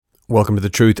Welcome to the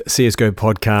Truth CSGO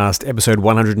podcast, episode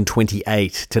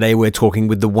 128. Today we're talking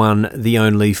with the one, the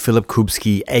only Filip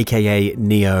Kubski, aka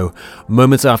Neo,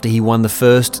 moments after he won the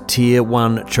first Tier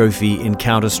 1 trophy in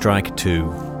Counter-Strike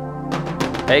 2.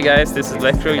 Hey guys, this is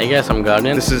Electro. Hey guys, I'm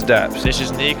Guardian. This is Daps. This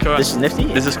is Nico. This is Nifty.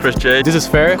 This is Chris J. This is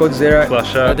Fair. Godzilla.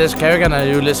 Flasha. This is Kerrigan, and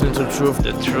you listen to The Truth.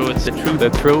 The Truth. The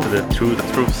Truth. The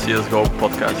Truth CSGO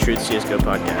podcast. The Truth CSGO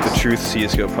podcast. The Truth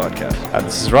CSGO podcast.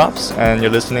 This is Robs, and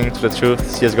you're listening to the Truth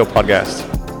CSGO podcast.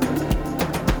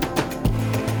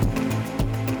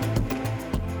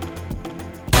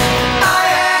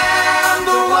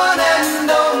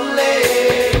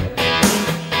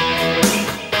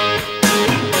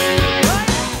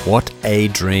 What a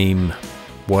dream.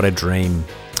 What a dream.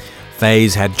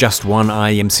 Faze had just won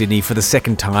IEM Sydney for the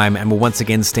second time and were once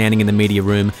again standing in the media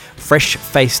room,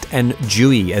 fresh-faced and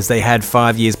dewy as they had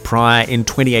 5 years prior in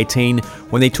 2018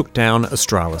 when they took down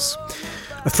Astralis.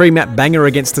 A three-map banger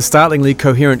against the startlingly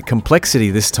coherent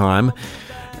Complexity this time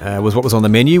was what was on the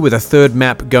menu, with a third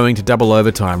map going to double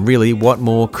overtime. Really, what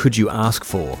more could you ask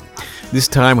for? This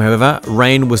time, however,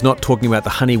 Rain was not talking about the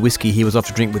honey whiskey he was off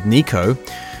to drink with Nico,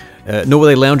 nor were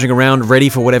they lounging around ready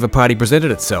for whatever party presented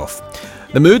itself.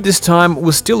 The mood this time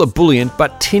was still ebullient,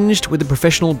 but tinged with a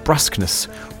professional brusqueness.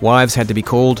 Wives had to be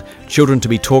called, children to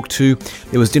be talked to,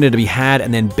 there was dinner to be had,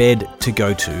 and then bed to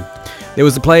go to. There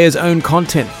was the players' own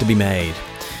content to be made.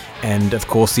 And, of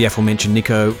course, the aforementioned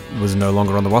Nico was no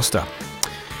longer on the roster.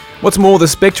 What's more, the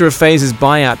spectre of Faze's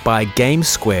buyout by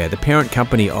GameSquare, the parent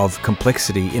company of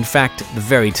Complexity, in fact, the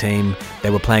very team they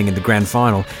were playing in the grand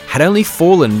final, had only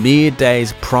fallen mere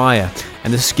days prior,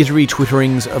 and the skittery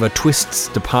twitterings of a Twist's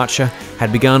departure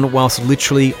had begun whilst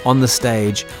literally on the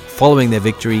stage, following their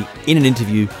victory in an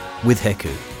interview with Heku.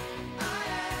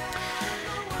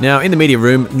 Now, in the media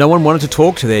room, no one wanted to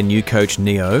talk to their new coach,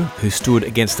 Neo, who stood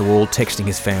against the wall texting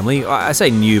his family. I say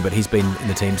new, but he's been in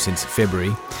the team since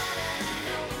February.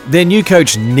 Their new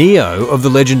coach, Neo, of the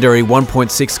legendary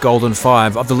 1.6 Golden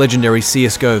 5 of the legendary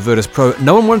CSGO Virtus Pro,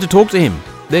 no one wanted to talk to him.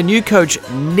 Their new coach,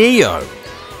 Neo,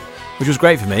 which was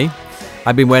great for me.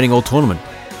 I'd been waiting all tournament.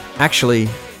 Actually,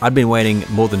 I'd been waiting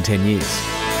more than 10 years.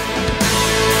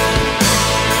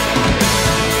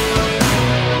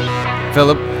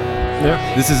 Filip,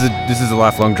 Yeah. this is a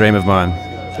lifelong dream of mine.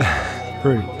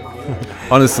 Pretty.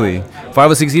 Honestly, 5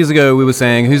 or 6 years ago, we were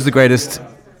saying, who's the greatest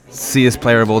CS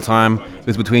player of all time? It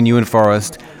was between you and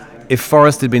Forrest. If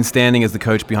Forrest had been standing as the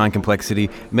coach behind Complexity,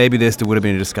 maybe there still would have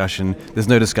been a discussion. There's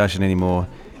no discussion anymore.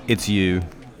 It's you.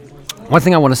 One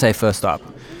thing I want to say first up.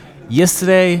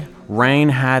 Yesterday, Rain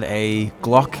had a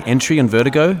Glock entry on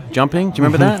Vertigo jumping. Do you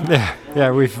remember that?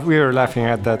 Yeah. We were laughing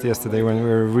at that yesterday when we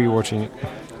were rewatching it.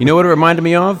 You know what it reminded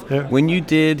me of? Yeah. When you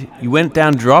went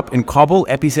down drop in Cobble,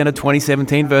 Epicenter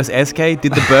 2017 versus SK,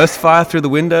 did the burst fire through the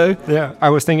window. Yeah, I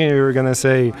was thinking you were gonna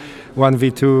say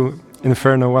 1v2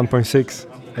 Inferno 1.6.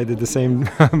 I did the same,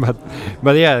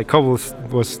 but yeah, Cobble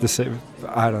was the same.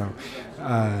 I don't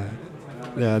know.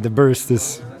 Yeah, the burst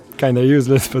is kind of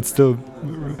useless, but still,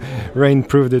 Rain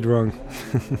proved it wrong.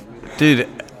 Dude,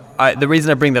 the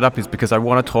reason I bring that up is because I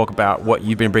want to talk about what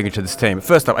you've been bringing to this team.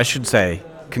 First up, I should say,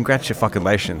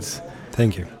 congratulations.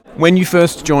 Thank you. When you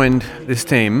first joined this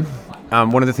team,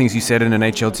 one of the things you said in an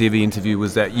HLTV interview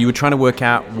was that you were trying to work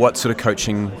out what sort of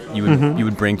coaching you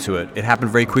would bring to it. It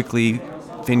happened very quickly.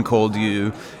 Finn called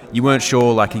you. You weren't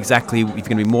sure exactly if you're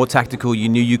going to be more tactical. You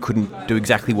knew you couldn't do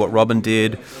exactly what Robban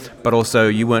did, but also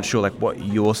you weren't sure what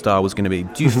your style was going to be.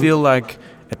 Do you feel like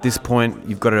at this point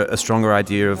you've got a stronger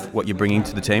idea of what you're bringing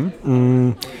to the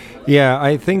team? Yeah,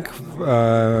 I think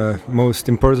most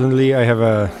importantly, I have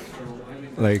a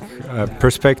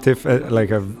perspective,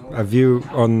 a view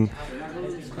on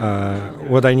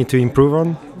what I need to improve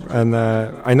on, and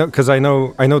I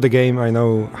know the game. I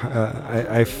know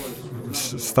I've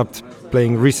stopped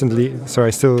playing recently, so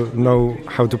I still know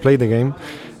how to play the game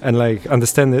and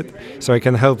understand it, so I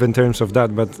can help in terms of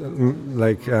that. But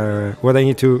what I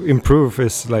need to improve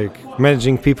is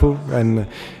managing people, and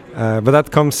but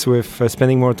that comes with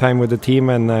spending more time with the team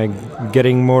and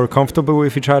getting more comfortable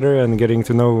with each other and getting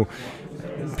to know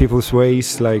people's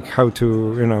ways, how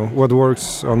to what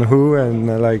works on who, and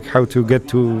how to get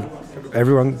to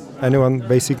anyone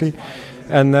basically.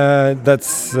 And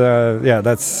that's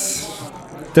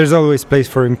there's always place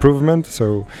for improvement,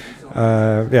 so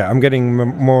I'm getting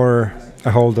more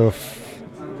a hold of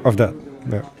that.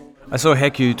 Yeah. I saw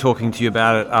Heku talking to you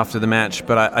about it after the match,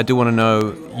 but I do want to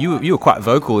know, you were quite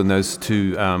vocal in those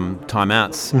two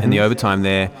timeouts in the overtime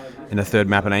there in the third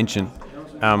map in Ancient.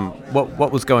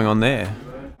 What was going on there?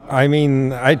 I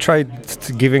mean, I tried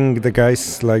giving the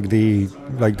guys the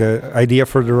idea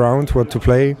for the round, what to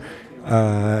play,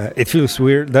 it feels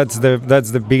weird. That's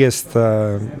the biggest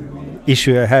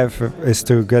issue I have, is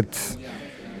to get,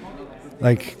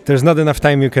 like, there's not enough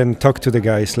time you can talk to the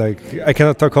guys. Like, I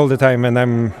cannot talk all the time, and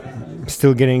I'm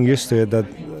still getting used to it. That,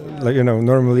 like,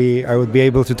 normally I would be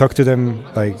able to talk to them,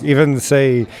 like, even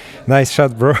say, "Nice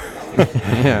shot, bro."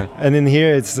 Yeah. And in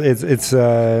here, it's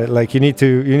like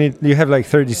you have like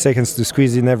 30 seconds to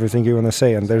squeeze in everything you want to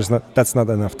say, and that's not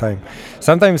enough time.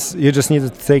 Sometimes you just need to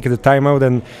take the time out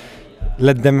and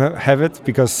let them have it,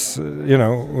 because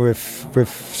with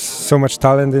so much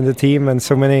talent in the team and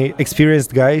so many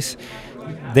experienced guys,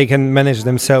 they can manage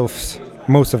themselves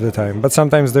most of the time. But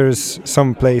sometimes there's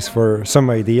some place for some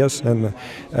ideas, and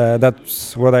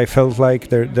that's what I felt like.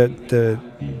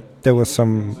 There was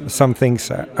some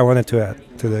things I wanted to add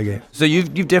to the game. So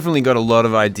you've definitely got a lot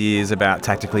of ideas about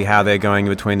tactically how they're going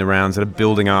in between the rounds that are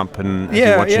building up, and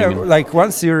you're watching. Like,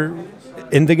 once you're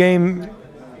in the game,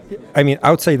 I mean,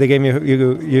 outside the game,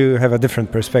 you have a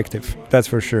different perspective. That's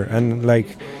for sure. And like,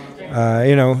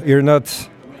 you're not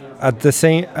at the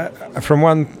same. From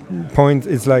one point,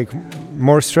 it's like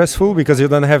more stressful because you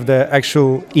don't have the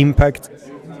actual impact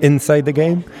inside the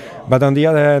game. But on the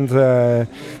other hand,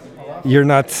 you're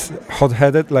not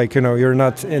hot-headed. Like, you're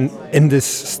not in this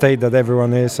state that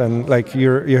everyone is, and like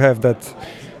you have that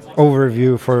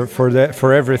overview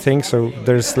for everything. So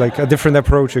there's like a different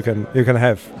approach you can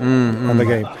have on the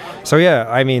game. So yeah,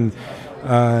 I mean,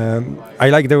 I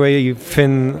like the way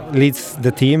Finn leads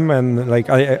the team, and like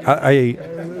I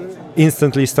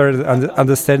instantly started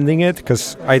understanding it,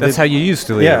 because that's how you used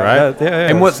to lead, right? Yeah.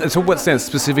 And what sense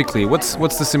specifically? What's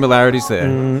the similarities there?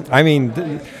 I mean,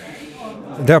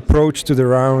 the approach to the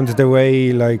round, the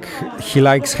way like he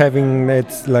likes having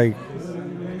it, like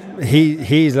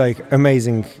he's like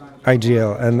amazing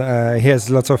IGL, and he has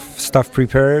lots of stuff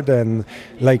prepared, and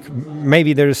like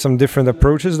maybe there's some different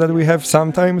approaches that we have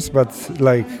sometimes, but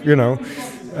like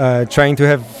trying to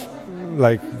have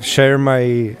like share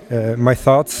my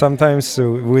thoughts sometimes.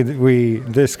 So we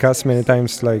discuss many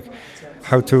times like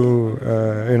how to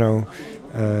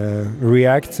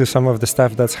react to some of the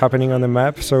stuff that's happening on the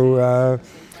map. So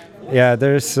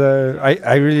there's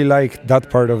I really like that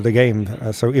part of the game.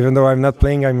 So even though I'm not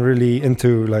playing, I'm really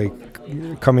into like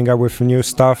coming up with new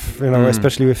stuff,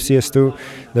 especially with CS2.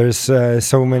 There's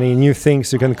so many new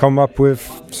things you can come up with,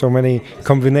 so many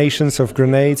combinations of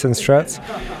grenades and strats,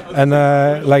 and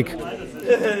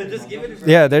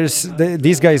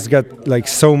these guys got like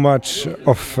so much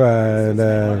of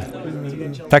the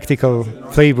tactical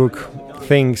playbook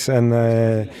things, and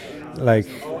like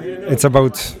it's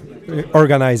about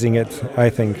organizing it, I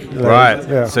think. Right.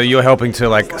 Yeah. So you're helping to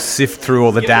like sift through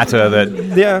all the data that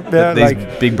these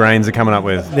like, big brains are coming up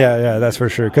with. Yeah, that's for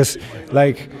sure. Because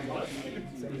like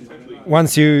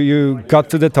once you got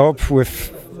to the top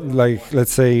with like,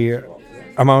 let's say,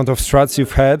 amount of strats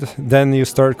you've had, then you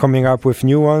start coming up with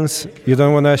new ones. You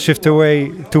don't want to shift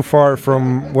away too far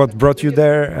from what brought you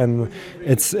there, and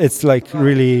it's like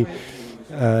really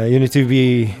you need to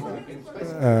be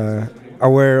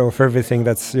aware of everything.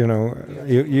 That's you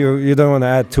don't want to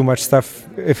add too much stuff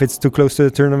if it's too close to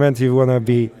the tournament. You want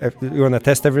to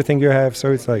test everything you have.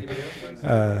 So it's like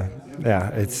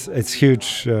it's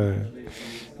huge.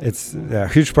 It's a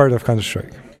huge part of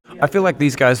Counter-Strike. I feel like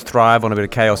these guys thrive on a bit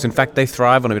of chaos. In fact, they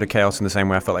thrive on a bit of chaos in the same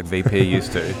way I felt like VP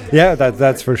used to. Yeah,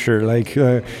 that's for sure. Like,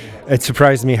 it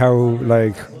surprised me how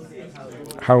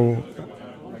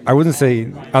I wouldn't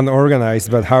say unorganized,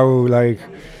 but how like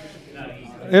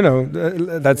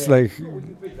that's like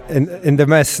in the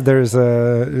mess. There's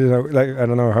like I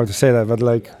don't know how to say that, but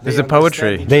like there's a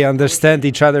poetry. They understand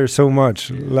each other so much,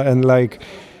 and like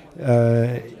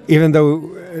even though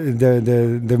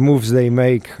the moves they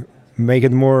make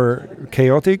it more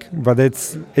chaotic, but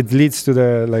it leads to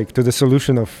the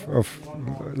solution of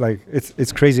like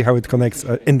it's crazy how it connects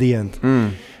in the end.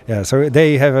 Yeah, so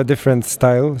they have a different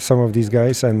style, some of these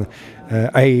guys, and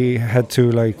I had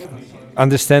to like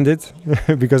understand it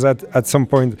because at some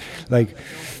point, like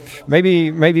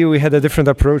maybe we had a different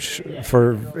approach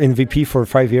in VP for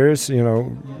 5 years.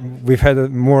 We've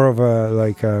had more of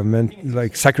a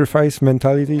sacrifice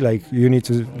mentality. Like you need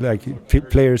to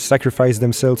players sacrifice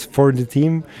themselves for the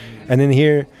team, and in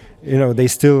here, they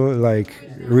still like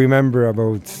remember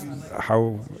about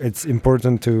how it's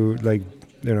important to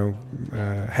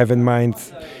have in mind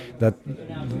that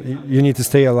you need to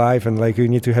stay alive and like you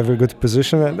need to have a good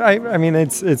position. And I mean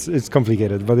it's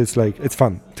complicated, but it's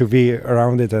fun to be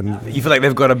around it. And you feel like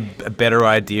they've got a better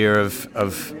idea of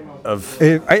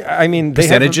I mean,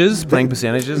 percentages, playing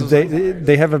percentages. Or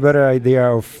they have a better idea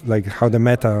of like how the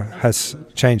meta has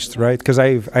changed, right? Because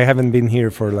I haven't been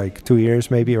here for like 2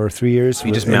 years, maybe, or 3 years.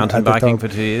 You just mountain biking for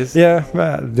 2 years. Yeah,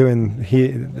 living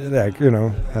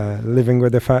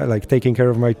with like taking care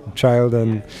of my child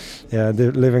and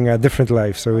living a different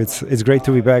life. So it's great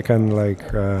to be back and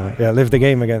like live the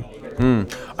game again.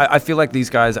 I feel like these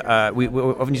guys, we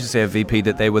often used to say of VP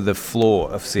that they were the floor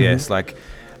of CS. Like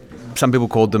some people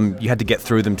called them, you had to get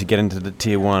through them to get into the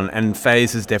tier 1. And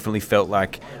Faze has definitely felt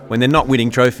like when they're not winning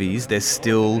trophies, there's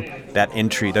still that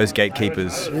entry, those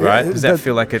gatekeepers, right? Does that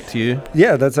feel like it to you?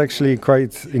 Yeah, that's actually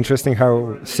quite interesting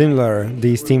how similar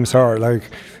these teams are. Like,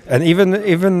 and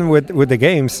even with the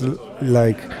games,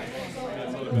 like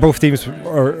both teams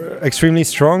are extremely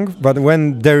strong, but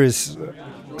when there is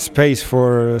space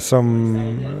for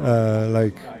some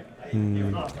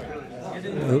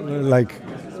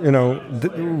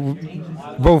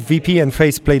both VP and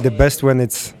Faze play the best when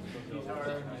it's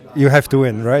you have to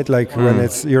win, right? Like when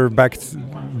it's your back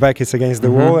is against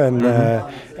the wall and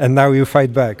now you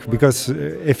fight back, because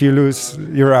if you lose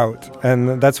you're out,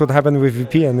 and that's what happened with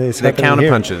VP, and they're counter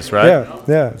punches, right?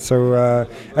 Yeah. So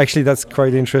actually that's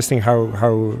quite interesting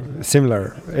how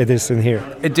similar it is in here.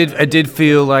 It did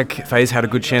feel like Faze had a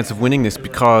good chance of winning this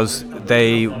because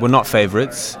they were not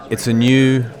favorites. It's a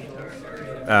new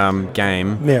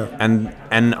game,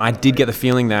 and I did get the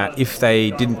feeling that if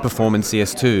they didn't perform in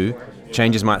CS2,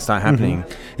 changes might start happening.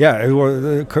 Yeah, it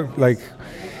was like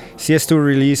CS2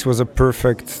 release was a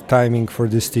perfect timing for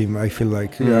this team. I feel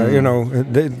like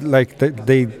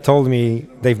they told me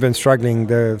they've been struggling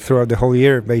throughout the whole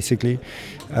year basically,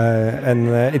 and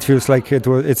it feels like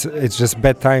it's just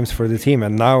bad times for the team.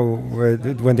 And now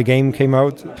when the game came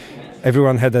out,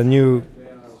 everyone had a new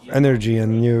energy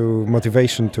and new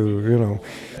motivation to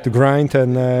grind,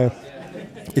 and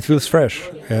it feels fresh,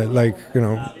 the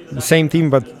same team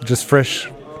but just fresh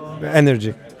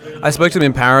energy. I spoke to them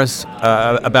in Paris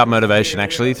about motivation,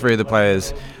 actually, 3 of the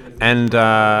players, and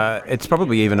it's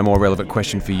probably even a more relevant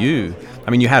question for you.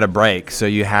 I mean, you had a break, so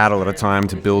you had a lot of time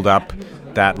to build up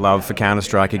that love for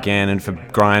Counter-Strike again and for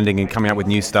grinding and coming up with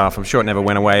new stuff. I'm sure it never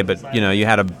went away, but you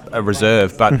had a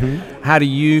reserve. But how do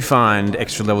you find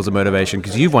extra levels of motivation?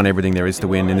 Because you've won everything there is to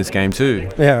win in this game too.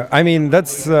 Yeah, I mean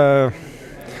that's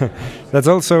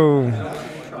also.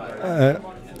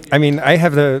 I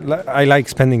like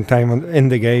spending time in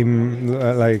the game,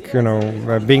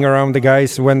 being around the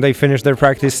guys when they finish their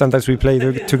practice. Sometimes we play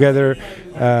together.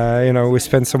 We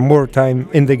spend some more time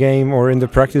in the game or in the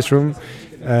practice room.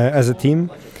 As a team,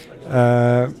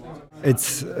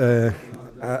 it's I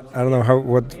don't know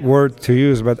what word to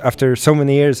use, but after so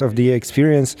many years of the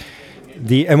experience,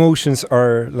 the emotions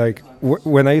are like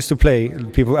when I used to play,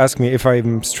 people ask me if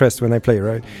I'm stressed when I play,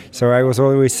 right? So I was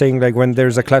always saying like when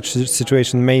there's a clutch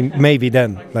situation, maybe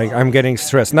then like I'm getting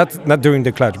stressed, not during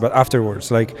the clutch, but afterwards.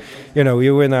 Like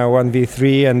you win a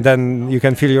 1v3 and then you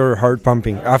can feel your heart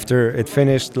pumping after it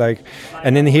finished. Like,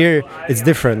 and in here it's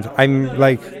different. I'm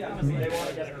like.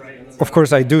 Of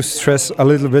course, I do stress a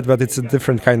little bit, but it's a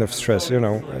different kind of stress,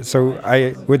 So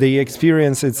with the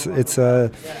experience, it's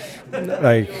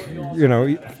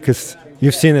because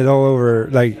you've seen it all over.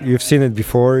 Like you've seen it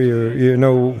before. You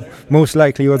know most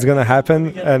likely what's gonna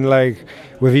happen, and like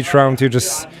with each round, you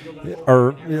just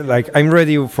are like I'm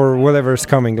ready for whatever's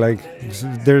coming. Like it's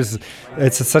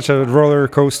such a roller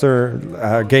coaster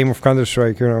game of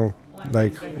Counter-Strike,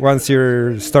 Like once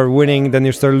you start winning, then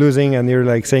you start losing, and you're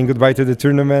like saying goodbye to the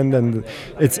tournament, and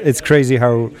it's crazy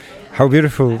how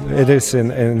beautiful it is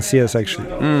in CS actually.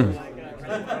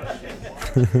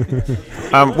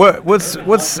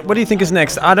 What do you think is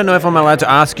next? I don't know if I'm allowed to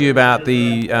ask you about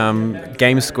the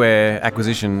Game Square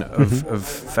acquisition of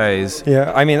Faze.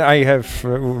 Yeah, I mean I have.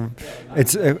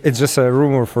 It's just a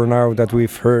rumor for now that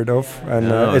we've heard of,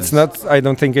 and it's not. I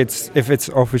don't think if it's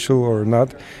official or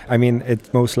not. I mean,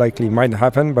 it most likely might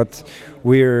happen, but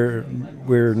we're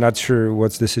not sure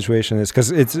what the situation is,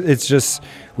 because it's just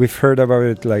we've heard about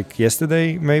it like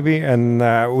yesterday maybe, and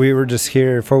we were just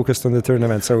here focused on the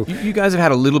tournament. So you guys have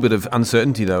had a little bit of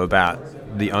uncertainty though about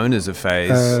the owners of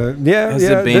Faze. Has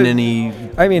there been any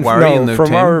worry in the from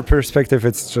team? Our perspective,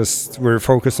 it's just we're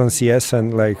focused on CS,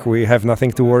 and like we have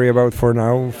nothing to worry about for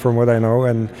now, from what I know,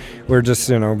 and we're just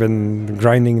been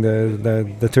grinding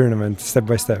the tournament step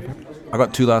by step. I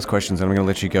got 2 last questions, and I'm going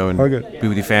to let you go and be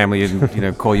with your family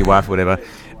and call your wife or whatever.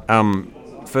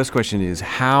 First question is,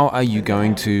 how are you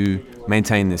going to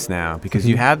maintain this now? Because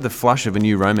you had the flush of a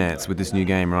new romance with this new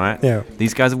game, right? Yeah.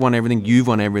 These guys have won everything. You've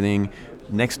won everything.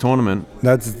 Next tournament.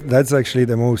 That's actually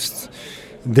the most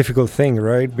difficult thing,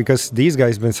 right? Because these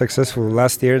guys been successful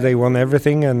last year. They won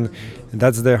everything, and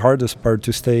that's the hardest part,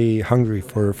 to stay hungry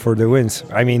for the wins.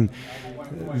 I mean,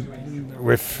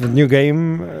 with the new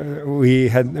game,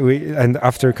 and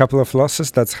after a couple of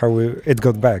losses, that's how it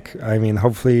got back. I mean,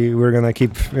 hopefully we're gonna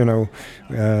keep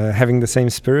having the same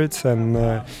spirits,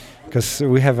 and because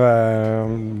we have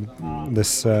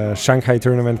this Shanghai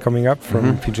tournament coming up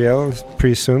from PGL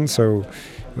pretty soon, so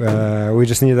we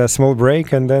just need a small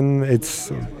break, and then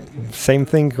it's same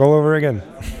thing all over again.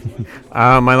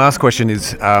 My last question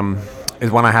is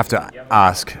one I have to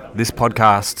ask. This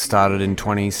podcast started in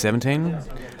 2017,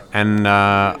 and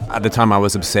at the time I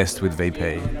was obsessed with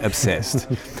VP,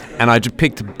 and I just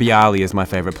picked Bialy as my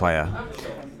favorite player,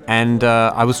 and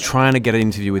I was trying to get an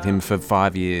interview with him for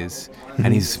 5 years,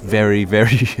 and he's very,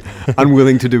 very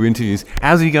unwilling to do interviews.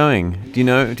 How's he going? Do you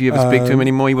know? Do you ever speak to him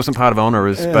anymore? He wasn't part of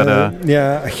Honors, but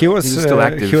yeah, he was still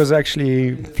active. He was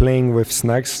actually playing with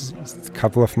Snacks a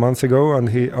couple of months ago on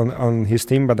his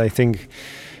team, but I think,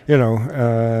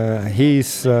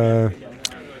 he's.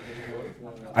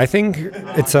 I think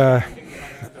it's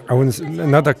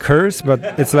not a curse, but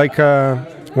it's like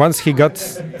once he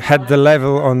had the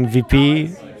level on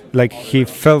VP, like he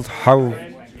felt how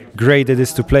great it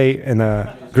is to play in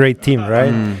a great team,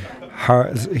 right?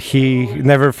 How he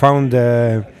never found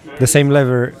the same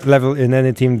level in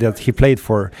any team that he played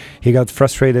for. He got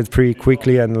frustrated pretty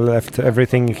quickly and left every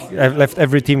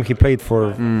team he played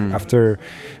for after,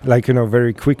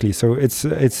 very quickly. So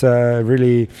it's a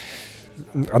really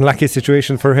unlucky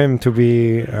situation for him to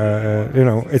be.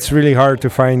 It's really hard to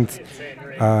find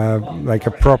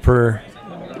a proper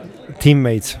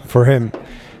teammates for him.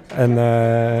 And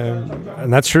I'm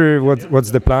not sure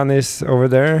what's the plan is over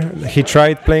there. He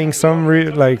tried playing some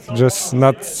just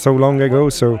not so long ago,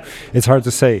 so it's hard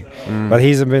to say. But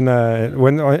he's been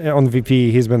when on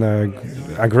VP, he's been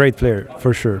a great player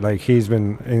for sure. Like he's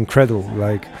been incredible.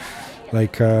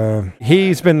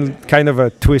 He's been kind of a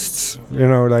twists,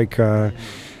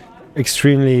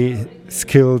 extremely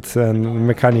skilled and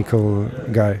mechanical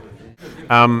guy.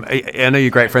 I know you're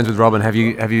great friends with Robban.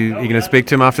 Are you going to speak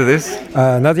to him after this?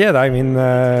 Not yet. I mean,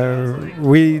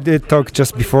 we did talk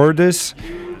just before this.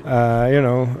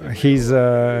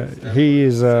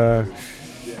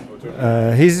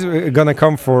 He's gonna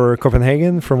come for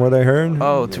Copenhagen, from what I heard.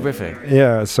 Oh, terrific!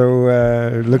 Yeah, so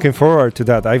looking forward to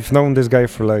that. I've known this guy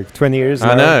for like 20 years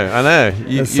now. I know.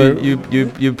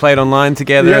 You played online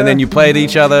together, and then you played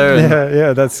each other.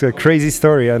 Yeah, that's a crazy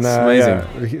story. And it's amazing.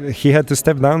 Yeah, he had to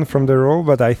step down from the role,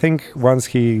 but I think once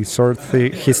he sorts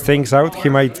his things out, he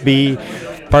might be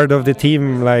part of the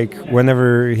team,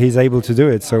 whenever he's able to do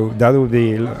it. So that would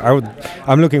be.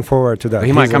 I'm looking forward to that.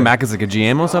 He might come back as a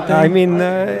GM or something. I mean,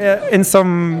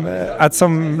 at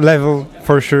some level,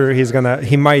 for sure,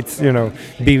 he might,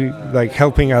 be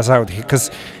helping us out,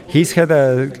 because he's had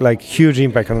a huge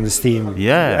impact on this team.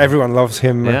 Yeah, everyone loves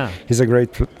him. Yeah. He's a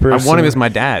great person. I want him as my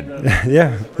dad.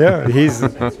 yeah, he's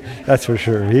that's for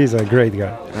sure. He's a great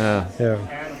guy. Yeah.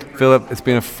 Filip, it's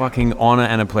been a fucking honor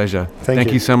and a pleasure.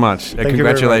 Thank you so much. Thank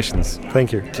congratulations. you very much.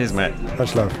 Thank you. Cheers, mate.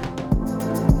 Much love.